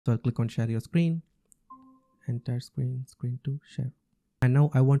So I'll click on share your screen, entire screen 2, share. And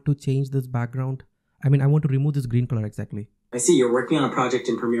now I want to change this background. I want to remove this green color exactly. I see you're working on a project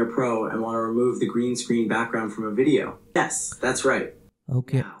in Premiere Pro and want to remove the green screen background from a video. Yes, that's right.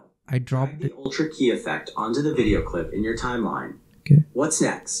 Okay, Now, I dropped drag the Ultra Key effect onto the video clip in your timeline. Okay. What's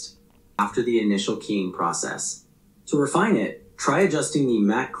next? After the initial keying process. To refine it, try adjusting the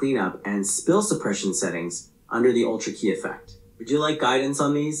matte cleanup and spill suppression settings under the Ultra Key effect. Would you like guidance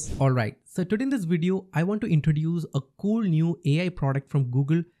on these? Alright, so today in this video, I want to introduce a cool new AI product from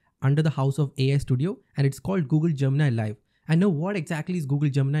Google under the house of AI Studio, and it's called Google Gemini Live. And now what exactly is Google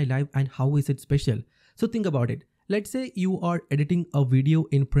Gemini Live and how is it special? So think about it. Let's say you are editing a video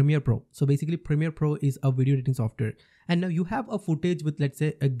in Premiere Pro. So basically Premiere Pro is a video editing software. And now you have a footage with, let's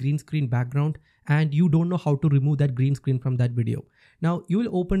say, a green screen background, and you don't know how to remove that green screen from that video. Now you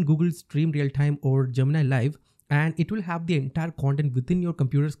will open Google Stream Realtime or Gemini Live, and it will have the entire content within your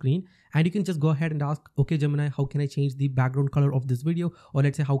computer screen, and you can just go ahead and ask, okay Gemini, how can I change the background color of this video, or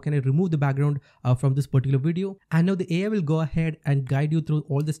let's say how can I remove the background from this particular video. And now the AI will go ahead and guide you through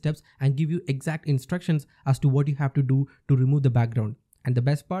all the steps and give you exact instructions as to what you have to do to remove the background. And the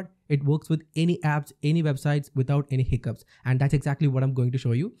best part, it works with any apps, any websites without any hiccups. And that's exactly what I'm going to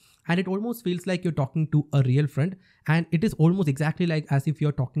show you. And it almost feels like you're talking to a real friend. And it is almost exactly like as if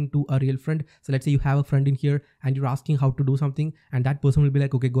you're talking to a real friend. So let's say you have a friend in here and you're asking how to do something, and that person will be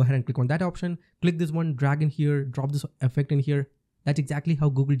like, okay, go ahead and click on that option, click this one, drag in here, drop this effect in here. That's exactly how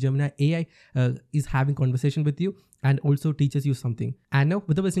Google Gemini AI is having conversation with you and also teaches you something. And now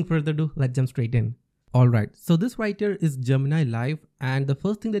without wasting further ado, let's jump straight in. Alright, so this right here is Gemini Live, and the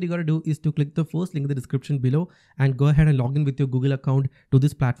first thing that you gotta do is to click the first link in the description below and go ahead and log in with your Google account to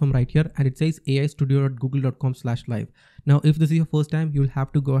this platform right here, and it says aistudio.google.com/live. Now if this is your first time, you'll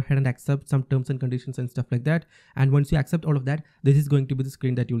have to go ahead and accept some terms and conditions and stuff like that, and once you accept all of that, this is going to be the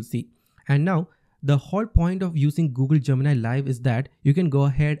screen that you'll see. And now the whole point of using Google Gemini Live is that you can go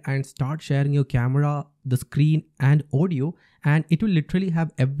ahead and start sharing your camera, the screen and audio, and it will literally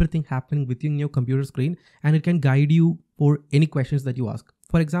have everything happening within your computer screen, and it can guide you for any questions that you ask.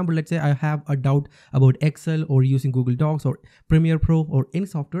 For example, let's say I have a doubt about Excel or using Google Docs or Premiere Pro or any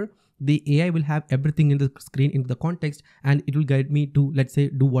software. The AI will have everything in the screen in the context, and it will guide me to, let's say,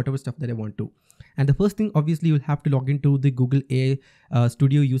 do whatever stuff that I want to. And the first thing, obviously, you'll have to log into the Google AI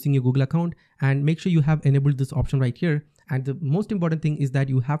Studio using your Google account, and make sure you have enabled this option right here. And the most important thing is that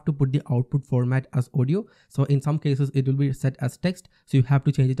you have to put the output format as audio. So in some cases, it will be set as text. So you have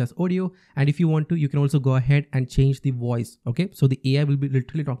to change it as audio. And if you want to, you can also go ahead and change the voice. Okay, so the AI will be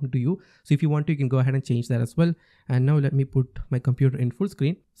literally talking to you. So if you want to, you can go ahead and change that as well. And now let me put my computer in full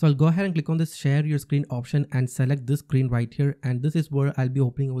screen. So I'll go ahead and click on this share your screen option and select this screen right here. And this is where I'll be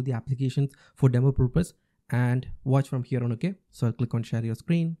opening all the applications for demo purpose, and watch from here on. Okay, so I'll click on share your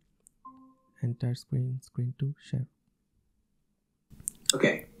screen, entire screen 2, share.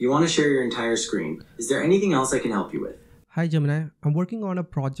 Okay, you want to share your entire screen. Is there anything else I can help you with? Hi Gemini, I'm working on a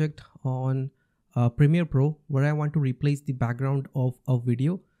project on Premiere Pro where I want to replace the background of a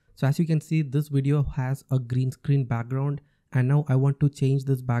video. So as you can see, this video has a green screen background, and now I want to change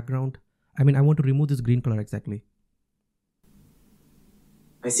this background. I want to remove this green color exactly.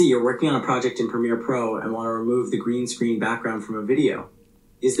 I see you're working on a project in Premiere Pro and want to remove the green screen background from a video.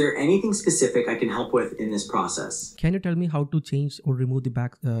 Is there anything specific I can help with in this process? Can you tell me how to change or remove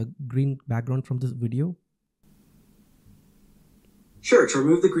the green background from this video? Sure, to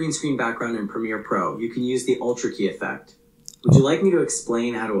remove the green screen background in Premiere Pro, you can use the Ultra Key effect. Would you like me to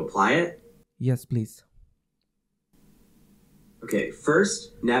explain how to apply it? Yes, please. Okay,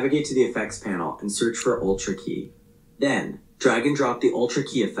 first, navigate to the effects panel and search for Ultra Key. Then, drag and drop the Ultra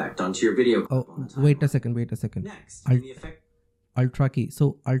Key effect onto your video clip on the timeline. Wait a second. Next, in the effect... Ultra Key.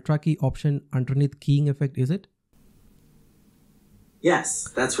 So Ultra Key option underneath keying effect, is it? Yes,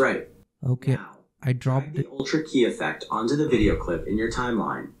 that's right. Okay. Now, I dropped the Ultra Key effect onto the video clip in your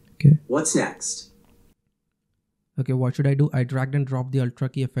timeline. Okay. What's next? Okay, what should I do? I dragged and dropped the Ultra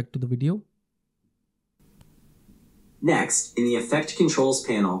Key effect to the video. Next, in the Effect Controls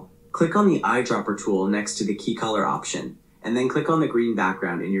panel, click on the eyedropper tool next to the key color option, and then click on the green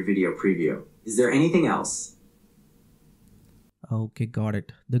background in your video preview. Is there anything else? Okay, got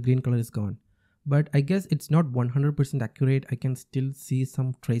it. The green color is gone. But I guess it's not 100% accurate. I can still see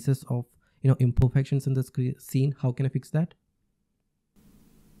some traces of, imperfections in the scene. How can I fix that?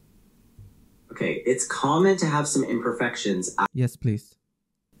 Okay, it's common to have some imperfections. Yes, please.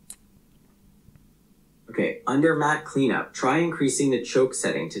 Okay, under matte cleanup, try increasing the choke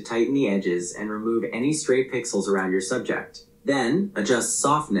setting to tighten the edges and remove any stray pixels around your subject. Then, adjust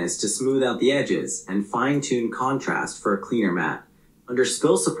softness to smooth out the edges and fine-tune contrast for a cleaner matte. Under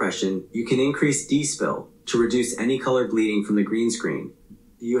spill suppression, you can increase despill to reduce any color bleeding from the green screen.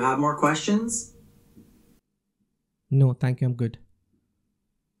 Do you have more questions? No, thank you, I'm good.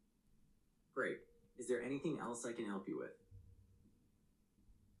 Great. Is there anything else I can help you with?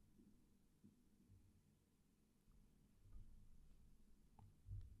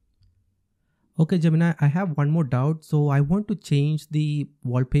 Okay, Gemini, I have one more doubt. So I want to change the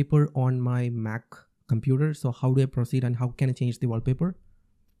wallpaper on my Mac computer. So how do I proceed and how can I change the wallpaper?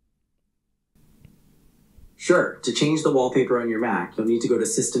 Sure. To change the wallpaper on your Mac, you'll need to go to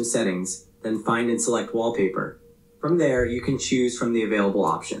System Settings, then find and select Wallpaper. From there, you can choose from the available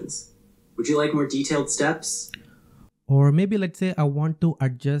options. Would you like more detailed steps? Or maybe let's say I want to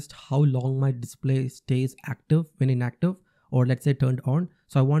adjust how long my display stays active when inactive, or let's say turned on.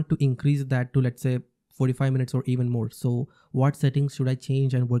 So I want to increase that to, let's say, 45 minutes or even more. So what settings should I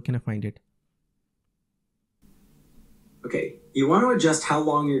change and where can I find it? Okay, you want to adjust how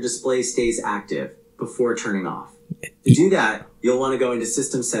long your display stays active before turning off. To do that, you'll want to go into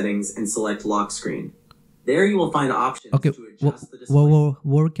System Settings and select Lock Screen. There you will find options to adjust the display.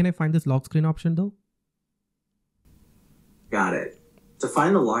 Where can I find this lock screen option though? Got it. To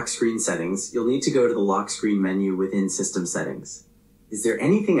find the lock screen settings, you'll need to go to the lock screen menu within System Settings. Is there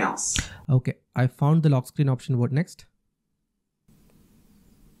anything else? Okay, I found the lock screen option. What next?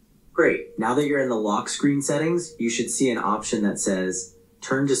 Great. Now that you're in the lock screen settings, you should see an option that says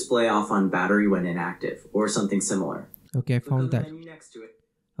turn display off on battery when inactive or something similar. Okay, I found that. Menu next to it.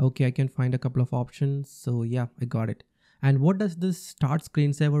 Okay, I can find a couple of options. So yeah, I got it. And what does this start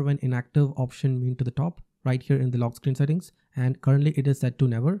screensaver when inactive option mean to the top? Right here in the lock screen settings. And currently it is set to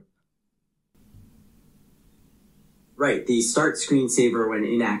never. Right, the start screensaver when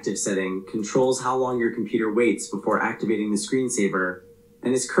inactive setting controls how long your computer waits before activating the screensaver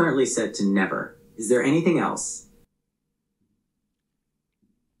and is currently set to never. Is there anything else?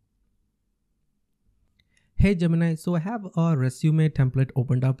 Hey Gemini, so I have a resume template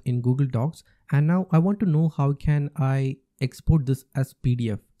opened up in Google Docs and now I want to know how can I export this as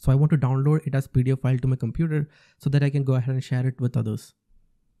PDF. So I want to download it as PDF file to my computer so that I can go ahead and share it with others.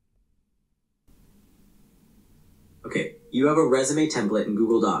 Okay, you have a resume template in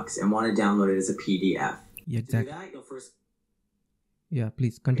Google Docs and want to download it as a PDF. Yeah, exactly. To do that, you'll first... Yeah,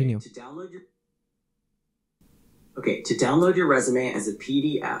 please continue. To download your resume as a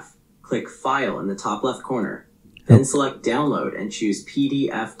PDF, click File in the top left corner, then select Download and choose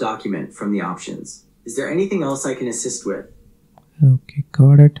PDF Document from the options. Is there anything else I can assist with? Okay,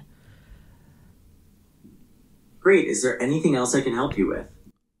 got it. Great. Is there anything else I can help you with?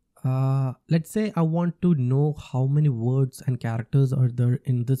 Let's say I want to know how many words and characters are there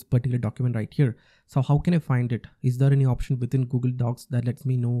in this particular document right here. So how can I find it? Is there any option within Google Docs that lets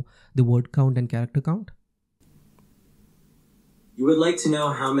me know the word count and character count? You would like to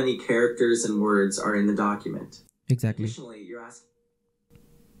know how many characters and words are in the document. Exactly. Additionally, you're asking...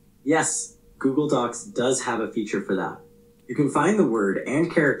 Yes, Google Docs does have a feature for that. You can find the word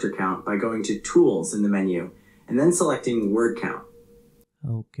and character count by going to Tools in the menu and then selecting Word Count.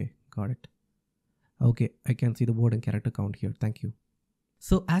 Okay, got it. Okay, I can see the word and character count here. Thank you.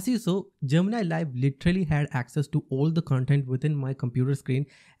 So as you saw, Gemini Live literally had access to all the content within my computer screen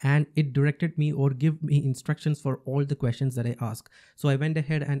and it directed me or give me instructions for all the questions that I asked. So I went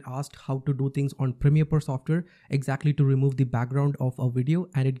ahead and asked how to do things on Premiere Pro software, exactly to remove the background of a video,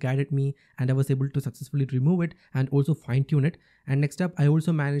 and it guided me and I was able to successfully remove it and also fine tune it. And next up, I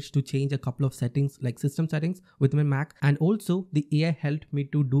also managed to change a couple of settings like system settings with my Mac, and also the AI helped me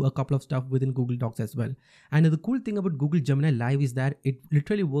to do a couple of stuff within Google Docs as well. And the cool thing about Google Gemini Live is that it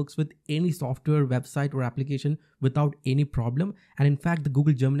literally works with any software, website or application without any problem. And in fact, the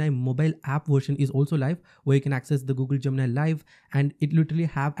Google Gemini mobile app version is also live, where you can access the Google Gemini Live and it literally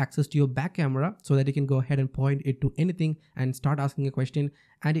have access to your back camera so that you can go ahead and point it to anything and start asking a question.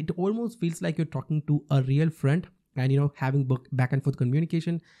 And it almost feels like you're talking to a real friend and having back and forth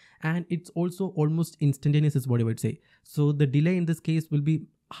communication, and it's also almost instantaneous is what I would say. So the delay in this case will be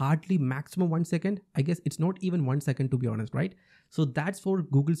hardly maximum 1 second. I guess it's not even 1 second to be honest, right? So that's for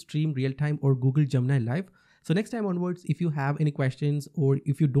Google Stream Realtime or Google Gemini Live. So next time onwards, if you have any questions or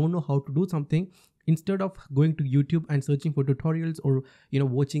if you don't know how to do something, instead of going to YouTube and searching for tutorials or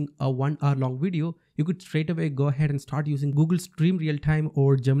watching a 1 hour long video, you could straight away go ahead and start using Google Stream Realtime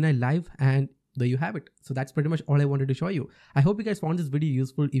or Gemini Live, and there you have it. So that's pretty much all I wanted to show you. I hope you guys found this video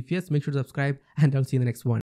useful. If yes, make sure to subscribe and I'll see you in the next one.